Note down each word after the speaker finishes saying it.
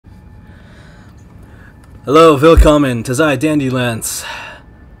Hello, willkommen to I, Dandylance.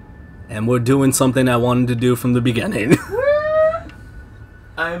 And we're doing something I wanted to do from the beginning.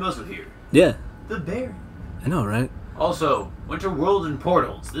 I am also here. Yeah. The bear. I know, right? Also, Winter World and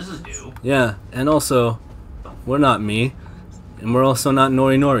Portals. This is new. Yeah, and also, we're not me. And we're also not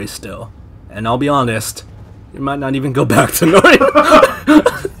Nori Nori still. And I'll be honest, you might not even go back to Nori.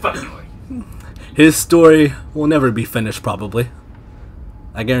 Fuck Nori. His story will never be finished, probably.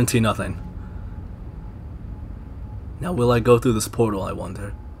 I guarantee nothing. Now, will I go through this portal, I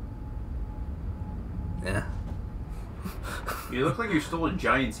wonder? Yeah. You look like you stole a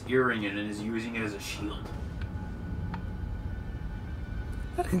giant's earring and is using it as a shield.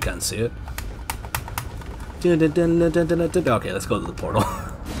 I can kind of see it. Okay, let's go to the portal.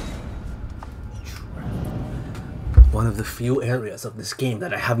 One of the few areas of this game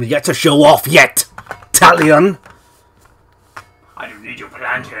that I haven't yet to show off yet! Talion! I don't need your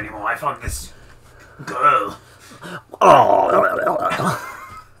plant here anymore. I found this girl. Oh.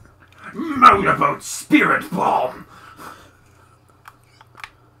 Moan about spirit bomb.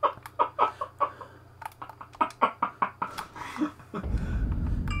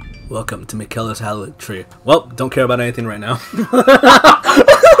 Welcome to Michaela's Hallowed Tree. Well, don't care about anything right now.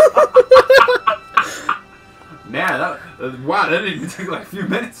 Man, wow, that didn't even take like a few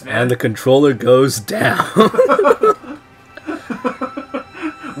minutes, man. And the controller goes down.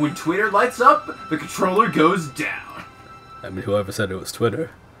 When Twitter lights up, the controller goes down. I mean, whoever said it was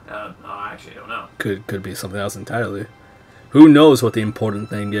Twitter. No, actually, I don't know. Could be something else entirely. Who knows what the important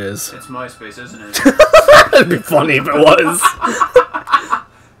thing is? It's MySpace, isn't it? It'd be funny if it was.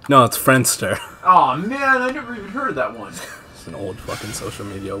 No, it's Friendster. Oh man, I never even heard of that one. It's an old fucking social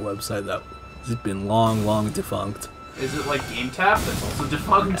media website that has been long defunct. Is it like GameTap that's also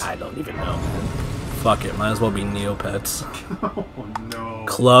defunct? I don't even know. Fuck it, might as well be Neopets. Oh no.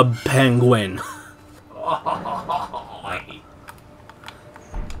 Club Penguin. Oh,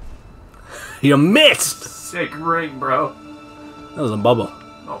 You missed! sick ring, bro. That was a bubble.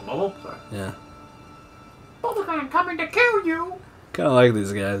 Oh, bubble? Sorry. Yeah. Bubblegum coming to kill you! Kinda like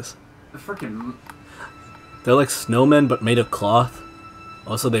these guys. The freaking. They're like snowmen, but made of cloth.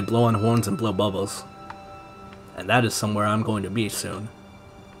 Also, they blow on horns and blow bubbles. And that is somewhere I'm going to be soon.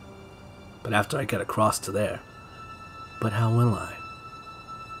 But after I get across to there. But how will I?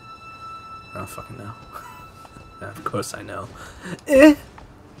 I don't fucking know. Yeah, of course I know. Eh?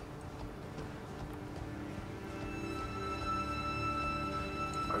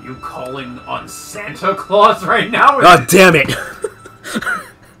 Are you calling on Santa Claus right now? God damn it!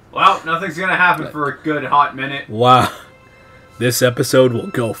 Well, nothing's gonna happen for a good hot minute. Wow. This episode will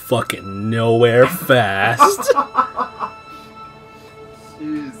go fucking nowhere fast.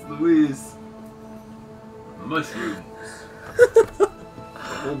 Jeez Louise. Mushrooms. A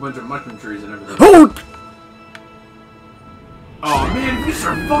whole bunch of mushroom trees and everything. Oh! Oh man, if we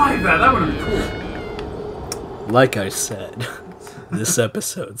survived that, that would have been cool. Like I said, this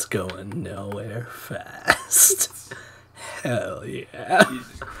episode's going nowhere fast. Hell yeah.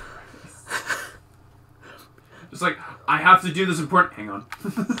 Jesus Christ. It's like, I have to do this important. Hang on.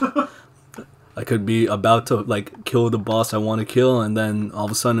 I could be about to, like, kill the boss I want to kill, and then all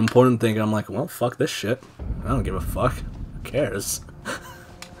of a sudden, important thing, I'm like, well, fuck this shit. I don't give a fuck. Who cares?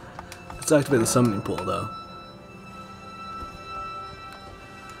 Let's activate the summoning pool, though.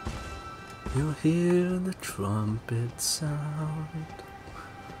 You'll hear the trumpet sound.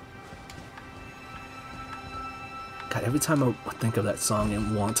 God, every time I think of that song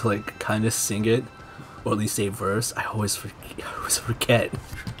and want to, like, kind of sing it, or at least a verse, I always forget.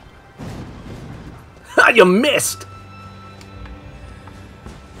 You missed!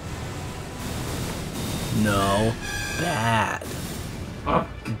 No. Bad. Oh.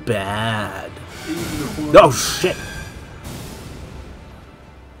 Bad. Oh, shit!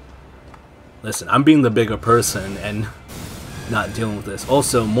 Listen, I'm being the bigger person and not dealing with this.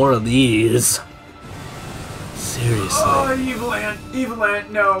 Also, more of these. Seriously. Oh, evil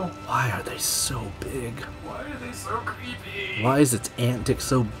ant, no. Why are they so big? Why are they so creepy? Why is its ant dick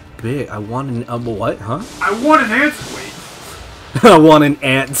so big? I want an what, huh? I want an answer. Wait. I want an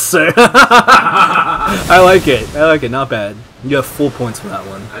answer. I like it, not bad. You have full points for that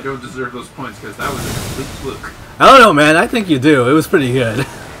one. I don't deserve those points because that was a complete fluke. I don't know, man. I think you do. It was pretty good.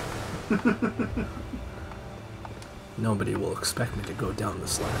 Nobody will expect me to go down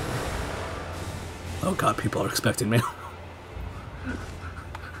this ladder. Oh god, people are expecting me.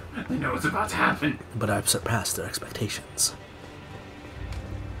 They know what's about to happen. But I've surpassed their expectations.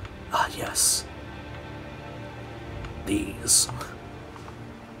 Ah, yes. These.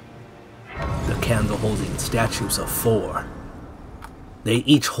 The candle-holding statues of 4. They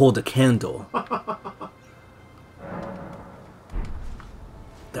each hold a candle.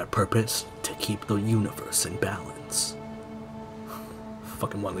 Their purpose, to keep the universe in balance.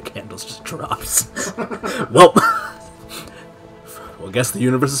 Fucking one of the candles just drops. Well, I guess the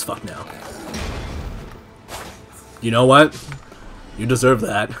universe is fucked now. You know what? You deserve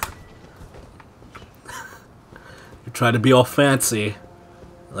that. You try to be all fancy.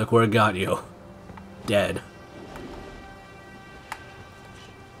 Look where it got you. Dead.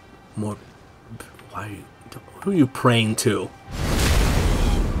 More... Why are you... Who are you praying to?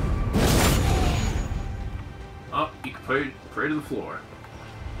 Oh, you can pray to the floor.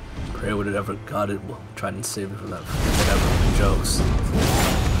 Pray whatever God it will try and save you from that whatever jokes.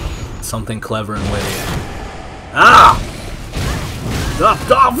 Something clever and witty. Ah! The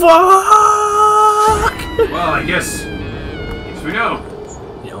fuck! Well, I guess we know.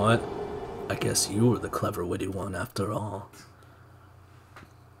 You know what? I guess you were the clever witty one after all.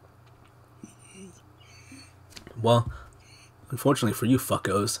 Well, unfortunately for you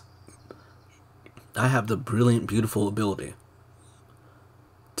fuckos, I have the brilliant, beautiful ability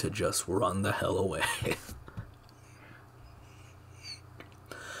to just run the hell away.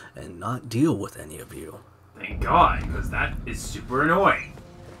 And not deal with any of you. Thank God, because that is super annoying.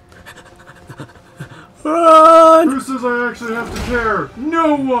 Run! Who says I actually have to care?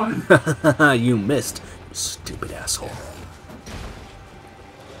 No one! You missed, you stupid asshole.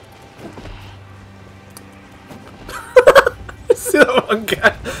 See that one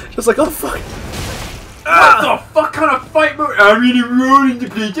guy? Just like, oh fuck. What the fuck kind of fight mode? I'm in a rolling the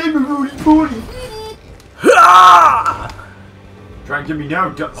plate. I'm a rolling pony. Try and get me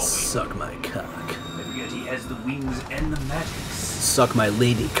now, Suck my cock. I forget he has the wings and the magics. Suck my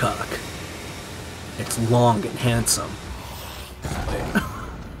lady cock. It's long and handsome. Wait.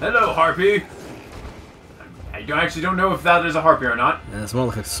 Hello, Harpy. I actually don't know if that is a Harpy or not. Yeah, it's more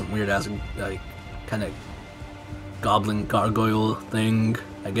like some weird ass, like, kind of goblin gargoyle thing,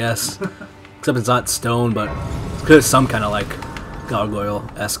 I guess. Except it's not stone, but it's some kind of like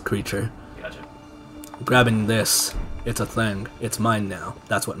gargoyle-esque creature. Gotcha. Grabbing this, it's a thing. It's mine now.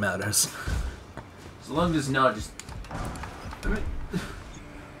 That's what matters. As long as it's not just...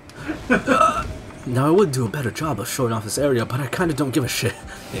 Now I would do a better job of showing off this area, but I kind of don't give a shit.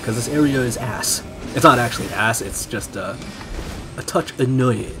 Because this area is ass. It's not actually ass, it's just a touch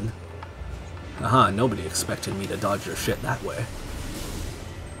annoying. Aha, nobody expected me to dodge your shit that way.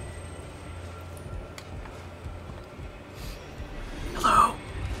 Hello.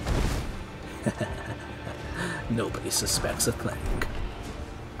 Nobody suspects a thing.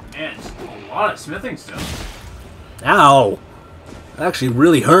 Man, it's a lot of smithing stuff. Ow! That actually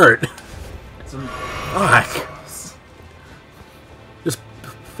really hurt. Some... Fuck. Just,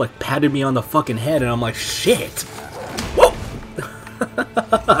 like, patted me on the fucking head and I'm like, shit! Whoa!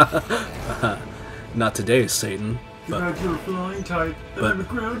 Not today, Satan. You're a flying type, and I'm a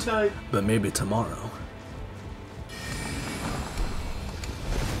ground type. But maybe tomorrow.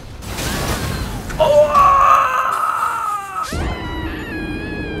 Oh!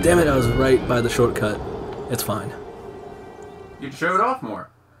 Damn it, I was right by the shortcut. It's fine. You can show it off more.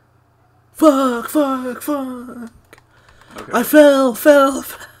 Fuck, fuck, fuck. Okay. I fell. Okay.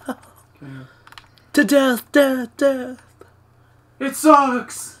 To death, death, death. It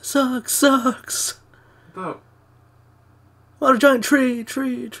sucks! Sucks. Oh. What a giant tree.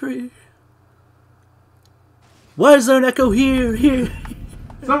 Why is there an echo here?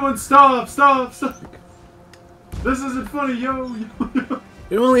 Someone stop! This isn't funny, yo.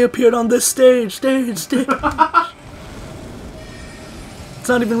 It only appeared on this stage. It's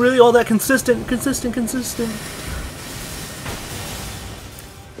not even really all that consistent.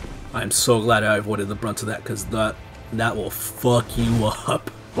 I'm so glad I avoided the brunt of that, because that will fuck you up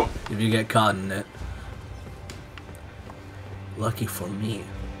if you get caught in it. Lucky for me,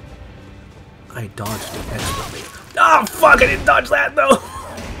 I dodged it expertly. Oh fuck, I didn't dodge that though!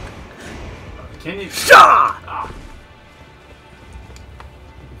 Can you... Shah!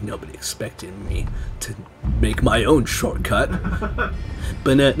 Nobody expected me to make my own shortcut. Oh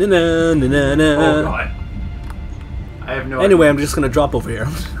god. I have no Anyway, idea. I'm just gonna drop over here.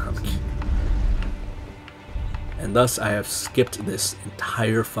 And thus, I have skipped this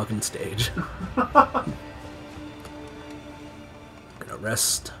entire fucking stage. Gonna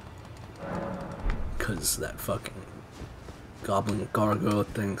rest. Cause that fucking goblin gargoyle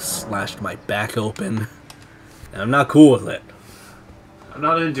thing slashed my back open. And I'm not cool with it. I'm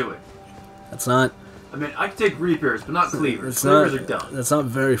not into it. That's not... I mean, I can take reapers, but not cleavers. It's Cleavers not, are dumb. that's not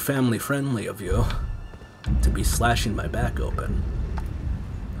very family friendly of you to be slashing my back open.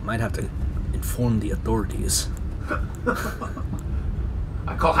 I might have to inform the authorities.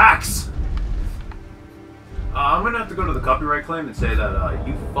 I call hacks! I'm gonna have to go to the copyright claim and say that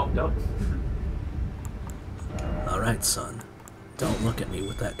you fucked up. Alright, son. Don't look at me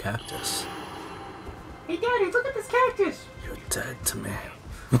with that cactus. Hey, Daddy, look at this cactus! You're dead to me.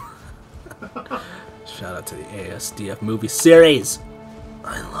 Shout out to the ASDF movie series!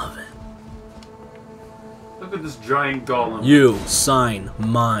 I love it. Look at this giant golem. You, sign,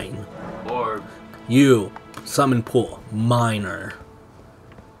 mine. Or... You, summon pool, minor.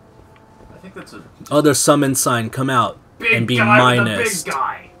 I think that's a... Other summon sign, come out Big and be guy minus. with a big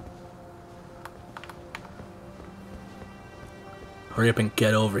guy! Hurry up and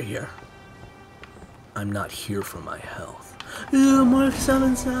get over here. I'm not here for my health. Ooh, more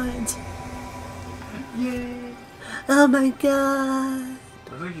summon signs. Yay! Oh my god.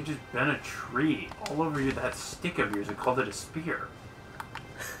 Looks like you just bent a tree all over you. That stick of yours and called it a spear.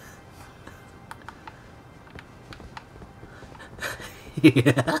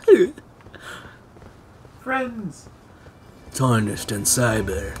 Yeah. Friends! Tarnished and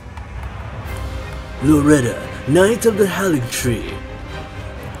Cyber. Loretta, Knight of the Hallowed Tree.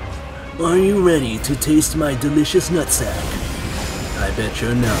 Are you ready to taste my delicious nutsack? I bet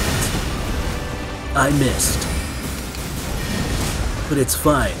you're not. I missed. But it's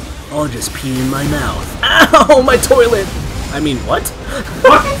fine. I'll just pee in my mouth. Ow! My toilet! I mean, what?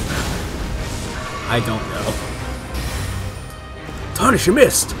 What? I don't know. Tarnish, you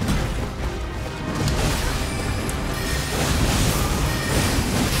missed!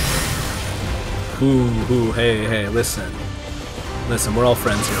 Ooh, hey, listen. Listen, we're all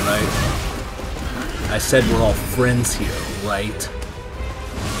friends here, right? I said we're all friends here, right?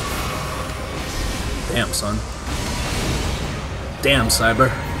 Damn, son. Damn, Cyber.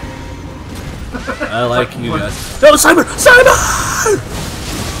 I like you guys. No, Cyber! Cyber!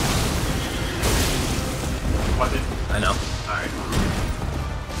 What did... I know. Alright.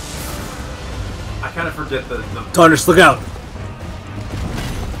 I kind of forget the... Tarnish, look out!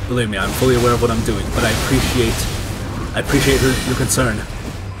 Believe me, I'm fully aware of what I'm doing, but I appreciate your concern.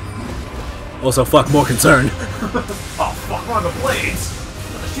 Also, fuck, more concern. Oh, fuck, one of the blades!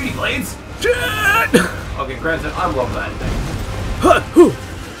 The shooty blades? Shit! Okay, granted, I love that thing.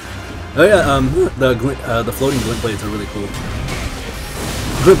 Oh yeah, the floating glint blades are really cool.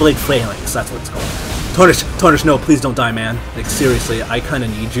 Glint blade phalanx, that's what it's called. Tarnish, no, please don't die, man. Like, seriously, I kinda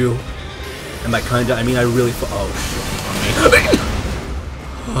need you. And by kinda, I mean I really oh shit.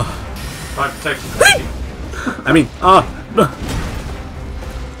 My protection. I mean,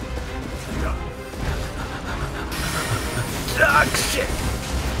 shit.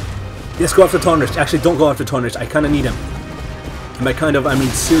 Yes, go after Tarnish. Actually, don't go after Tarnish. I kind of need him. And by kind of, I mean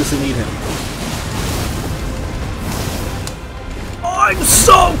seriously need him. I'm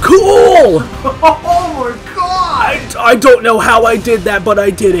so cool! Oh my god! I don't know how I did that, but I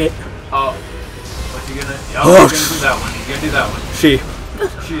did it. Oh. What's he gonna... Oh, he's gonna do that one. He's gonna do that one.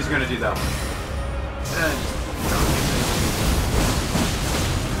 She's gonna do that one.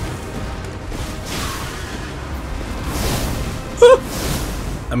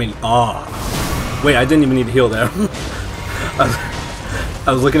 I mean, wait, I didn't even need to heal there.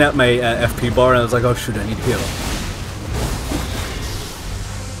 I was looking at my FP bar and I was like, oh shoot, I need to heal.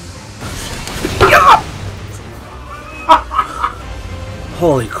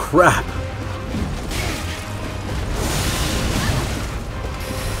 Holy crap.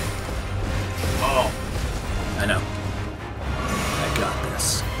 Oh. I know. I got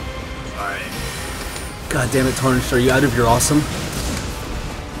this. Alright. God damn it, Tarnished, are you out of your awesome?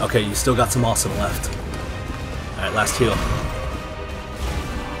 Okay, you still got some awesome left. Alright, last heal.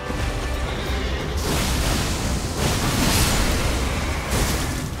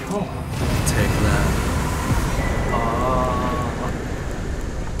 Oh. Take that.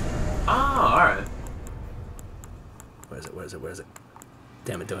 Alright. Where is it?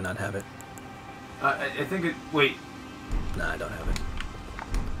 Damn it, do I not have it? I think it... Wait. Nah, I don't have it.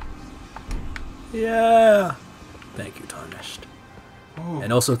 Yeah! Thank you, Tarnished. Oh.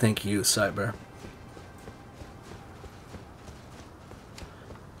 And also thank you, Cyber.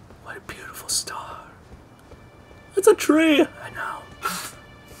 What a beautiful star. It's a tree! I know.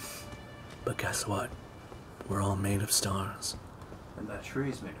 But guess what? We're all made of stars. And that tree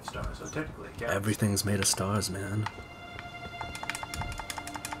is made of stars, so technically it counts. Everything's made of stars, man.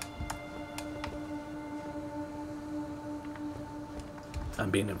 I'm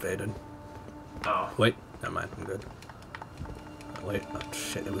being invaded. Oh. Wait, never mind, I'm good. Wait, oh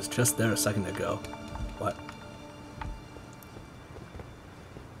shit, it was just there a second ago. What?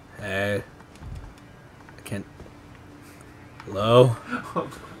 Hey. I can't... Hello?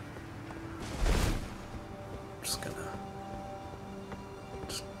 Just gonna...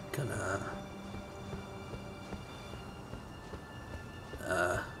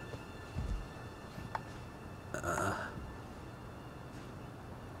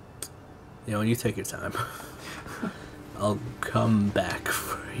 You know, you take your time. I'll come back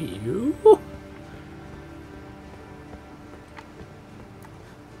for you.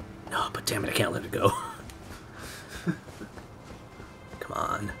 No, but damn it, I can't let it go. Come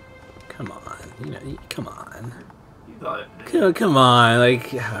on. Come on. You know, come on. You thought it. Come on,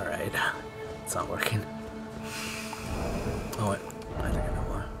 like, alright. It's not working. Oh, wait. I think I know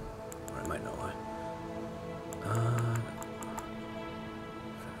why. Or I might know why.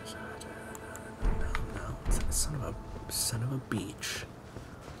 No. Son of a beach.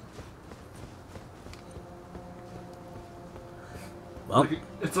 Well,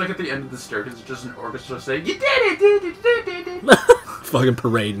 it's like at the end of the staircase, it's just an orchestra saying, "You did it!" Fucking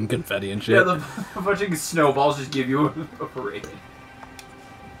parade and confetti and shit. Yeah, a bunch of snowballs just give you a parade.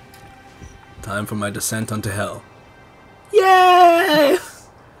 Time for my descent unto hell. Yay!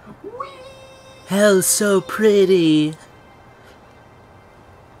 Whee! Hell's so pretty.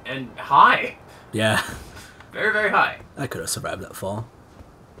 And high. Yeah. Very, very high. I could have survived that fall.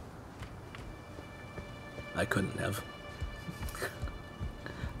 I couldn't have.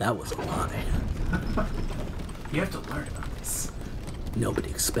 That was a lie. You have to learn about this. Nobody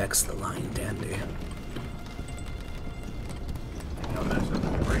expects the lying dandy. No, that's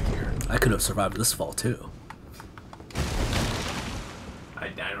something right here. I could have survived this fall too. I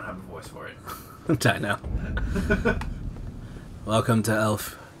don't have a voice for it. I'm tired now. Welcome to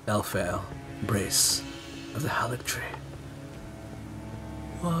Elfale, Brace of the Halleck Tree.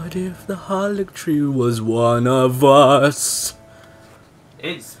 What if the Halleck Tree was one of us?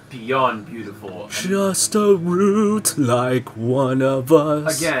 It's beyond beautiful. Just a root like one of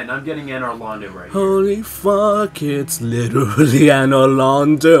us. Again, I'm getting an Orlando right here. Holy fuck, it's literally an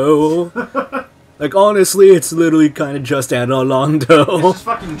Orlando. Like, honestly, it's literally kind of just an Orlando. It's just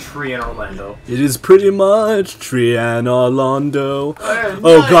fucking tree in Orlando. It is pretty much tree and Orlando. Hey,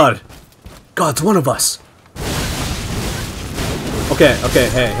 Oh, God. God, it's one of us. Okay,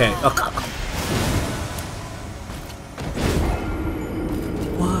 hey. Oh, God.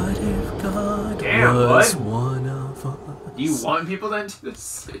 What if God was one of us? Do you want people to enter this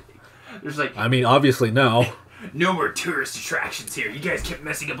city? There's like... I mean, obviously, no. No more tourist attractions here. You guys kept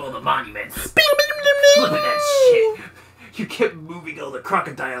messing up all the monuments. Flipping that shit. You kept moving all the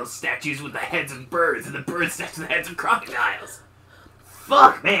crocodile statues with the heads of birds and the bird statues with the heads of crocodiles.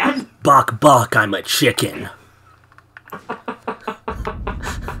 Fuck, man. Bok, I'm a chicken.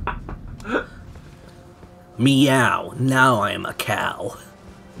 Meow, now I am a cow.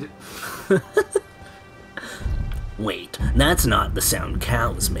 Wait, that's not the sound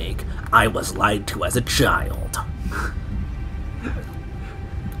cows make. I was lied to as a child.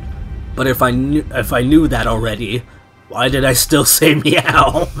 But if I knew that already, why did I still say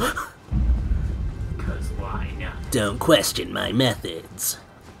meow? 'Cause why not? Don't question my methods.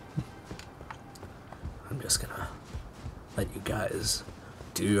 I'm just gonna let you guys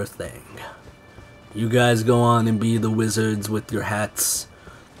do your thing. You guys go on and be the wizards with your hats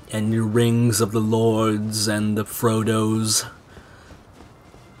and your rings of the lords and the Frodos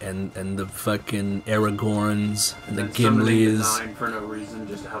and the fucking Aragorns and the Gimlis for no reason,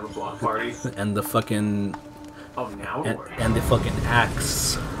 just to have a block party. and the fucking and the fucking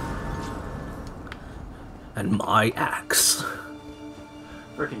axe and my axe.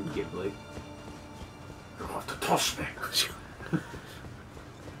 Freaking Ghibli. You have to toss me.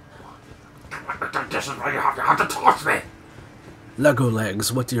 This is why you have to toss me. Lego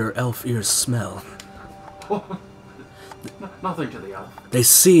legs, what do your elf ears smell? Oh, nothing to the elf. They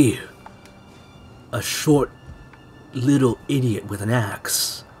see a short little idiot with an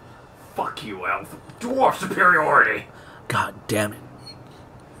axe. Fuck you, elf. Dwarf superiority. God damn it.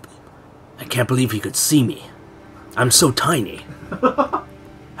 I can't believe he could see me. I'm so tiny.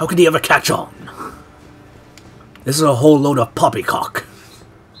 How could he ever catch on? This is a whole load of poppycock.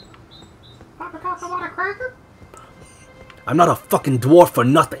 Poppycock, I want a cracker? I'm not a fucking dwarf for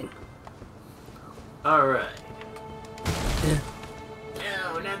nothing. Alright. Yeah.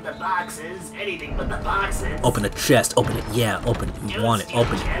 No, not the boxes. Anything but the boxes. Open the chest. Open it. Yeah, open it. You want it.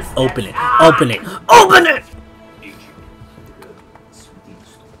 Open it. Chest, Open it. ah! Open it. Open it!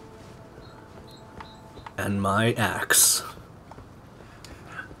 And my axe.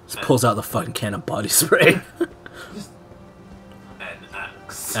 Just pulls out the fucking can of body spray. An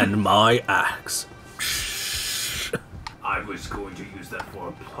axe. And my axe. I was going to use that for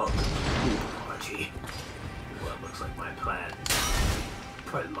a pub party. Well, it looks like my plan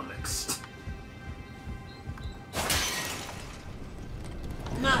flummoxed.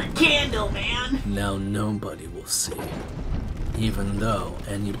 Not a candle, man! Now nobody will see. Even though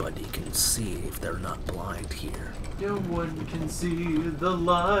anybody can see if they're not blind here. No one can see the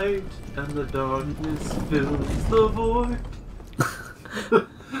light, and the darkness fills the void.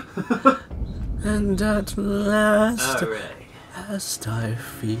 And at last, Alright. last I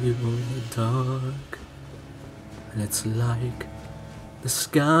feel the dark, and it's like the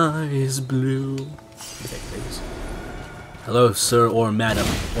sky is blue. Take these. Hello, sir or madam,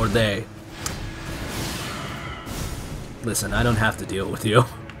 or they. Listen, I don't have to deal with you.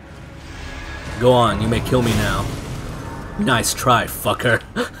 Go on, you may kill me now. Nice try, fucker.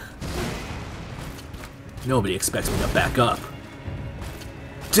 Nobody expects me to back up.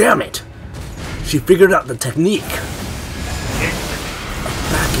 Damn it! She figured out the technique. I'm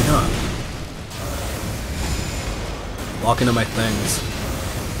backing up. Walk into my things.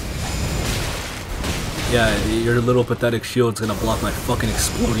 Yeah, your little pathetic shield's gonna block my fucking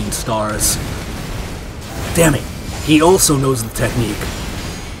exploding stars. Damn it! He also knows the technique.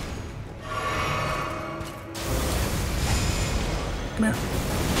 Come here.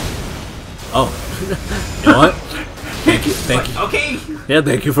 Oh. You know what? Thank you. Thank you. Okay. Yeah,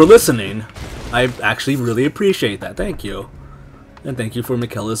 thank you for listening. I actually really appreciate that. Thank you. And thank you for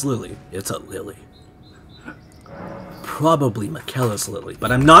Michaela's lily. It's a lily. Probably Michaela's lily,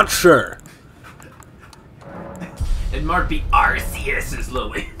 but I'm not sure. It might be Arceus's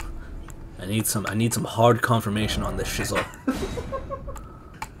lily. I need some hard confirmation on this shizzle.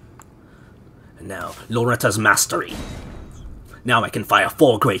 And now, Loretta's mastery. Now I can fire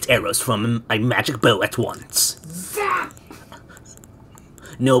 4 great arrows from my magic bow at once. Zap!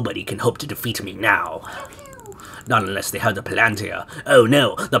 Nobody can hope to defeat me now. Not unless they have the Palantir. Oh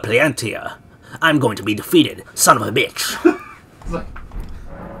no, the Palantir. I'm going to be defeated, son of a bitch. It's like,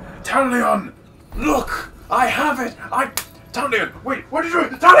 Talion, look, I have it. Talion, wait, what did you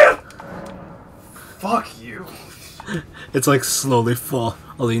do? Talion! Fuck you. It's like slowly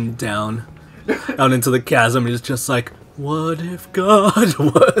falling down out into the chasm. It's just like, what if God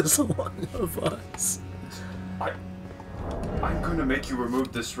was one of us? I'm gonna make you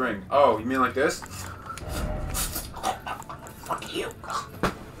remove this ring. Oh, you mean like this? Fuck you.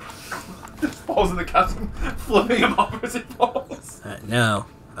 Falls in the chasm, flipping him off as he falls. Alright, now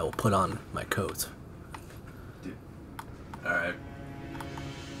I will put on my coat. Dude. Alright.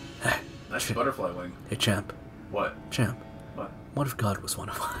 Hey, That's a butterfly wing. hey, champ. What? Champ. What? What if God was one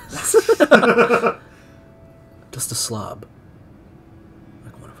of us? Just a slob.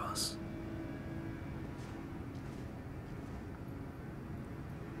 Like one of us.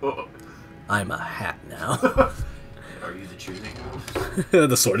 Oh. I'm a hat now. Are you the choosing?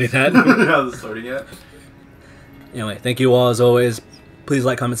 The sorting hat. Yeah, the sorting hat. Anyway, thank you all as always. Please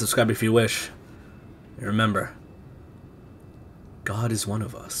like, comment, subscribe if you wish. And remember, God is one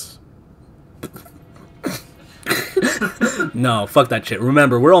of us. No, fuck that shit.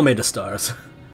 Remember, we're all made of stars.